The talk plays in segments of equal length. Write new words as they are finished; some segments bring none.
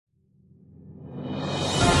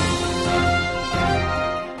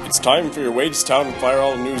It's time for your Wadestown Fire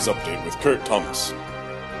Hall News Update with Kurt Thomas.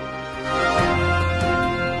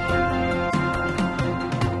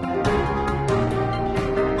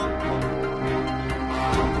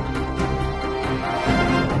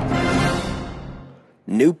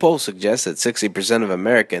 New poll suggests that 60% of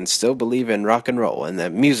Americans still believe in rock and roll and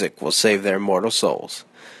that music will save their mortal souls.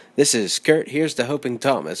 This is Kurt, here's to Hoping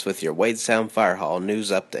Thomas with your Wadestown Fire Hall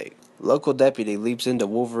News Update. Local deputy leaps into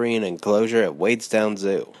Wolverine enclosure at Wadestown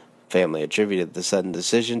Zoo. Family attributed the sudden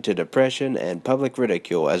decision to depression and public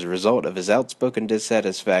ridicule as a result of his outspoken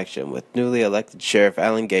dissatisfaction with newly elected Sheriff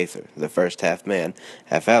Alan Gaither, the first half man,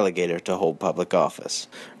 half alligator to hold public office.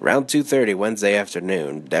 Around 2:30 Wednesday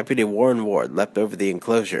afternoon, Deputy Warren Ward leapt over the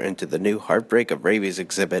enclosure into the new Heartbreak of Rabies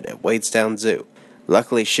exhibit at Wadestown Zoo.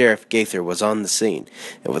 Luckily, Sheriff Gaither was on the scene,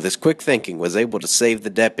 and with his quick thinking was able to save the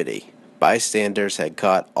deputy. Bystanders had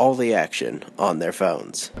caught all the action on their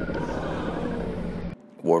phones.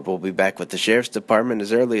 Ward will be back with the Sheriff's Department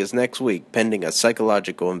as early as next week, pending a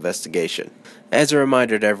psychological investigation. As a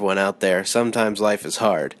reminder to everyone out there, sometimes life is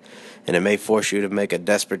hard, and it may force you to make a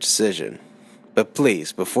desperate decision. But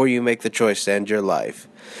please, before you make the choice to end your life,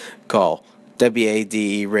 call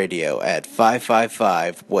WADE Radio at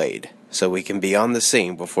 555-WADE, so we can be on the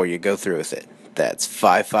scene before you go through with it. That's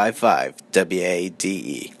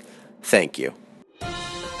 555-WADE. Thank you.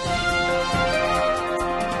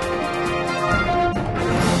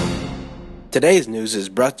 Today's news is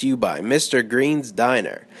brought to you by Mr. Green's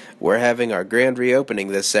Diner. We're having our grand reopening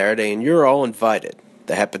this Saturday, and you're all invited.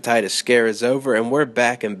 The hepatitis scare is over, and we're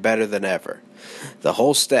back and better than ever. The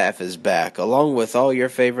whole staff is back, along with all your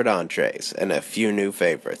favorite entrees, and a few new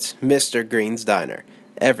favorites. Mr. Green's Diner.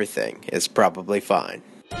 Everything is probably fine.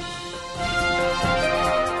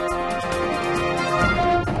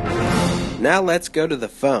 Now let's go to the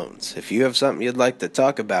phones. If you have something you'd like to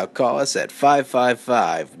talk about, call us at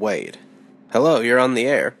 555-WADE. Hello, you're on the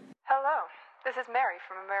air. Hello, this is Mary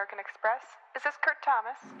from American Express. Is this Kurt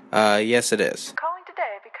Thomas? Yes it is. I'm calling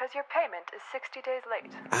today because your payment is 60 days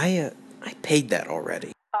late. I paid that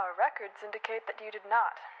already. Our records indicate that you did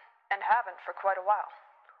not, and haven't for quite a while.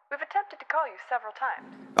 We've attempted to call you several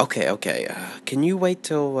times. Okay. Can you wait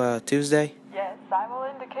till Tuesday? Yes, I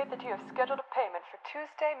will indicate that you have scheduled a payment for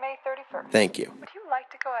Tuesday, May 31st. Thank you. Would you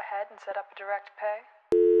like to go ahead and set up a direct pay?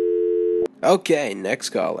 Okay,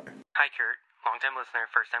 next caller. Hi, Kurt. Long-time listener,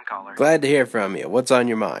 first-time caller. Glad to hear from you. What's on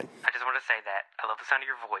your mind? I just want to say that I love the sound of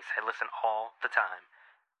your voice. I listen all the time.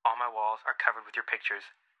 All my walls are covered with your pictures,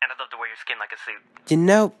 and I'd love to wear your skin like a suit. You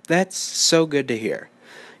know, that's so good to hear.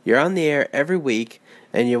 You're on the air every week,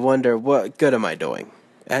 and you wonder, what good am I doing?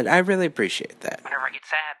 And I really appreciate that. Whenever I get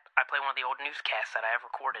sad, I play one of the old newscasts that I have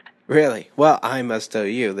recorded. Really? Well, I must tell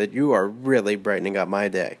you that you are really brightening up my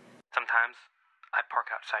day. Sometimes I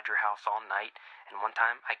park outside your house all night, and one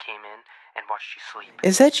time I came in and watched you sleep.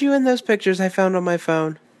 Is that you in those pictures I found on my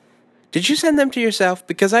phone? Did you send them to yourself?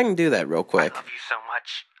 Because I can do that real quick. I love you so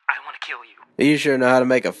much. I want to kill you. You sure know how to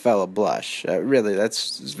make a fella blush. Really,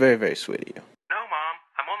 that's very, very sweet of you. No, Mom.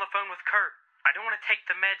 I'm on the phone with Kurt. I don't want to take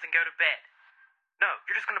the meds and go to bed. No,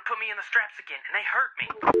 you're just going to put me in the straps again, and they hurt me.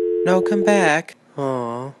 No, come back.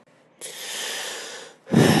 Aw.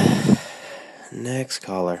 Next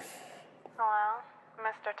caller. Hello,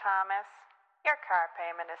 Mr. Thomas. Your car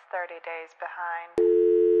payment is 30 days behind.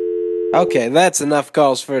 Okay, that's enough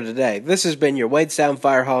calls for today. This has been your Wadestown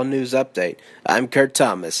Fire Hall News Update. I'm Kurt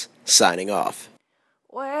Thomas, signing off.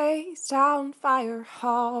 Wadestown Fire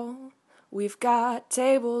Hall, we've got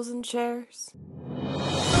tables and chairs.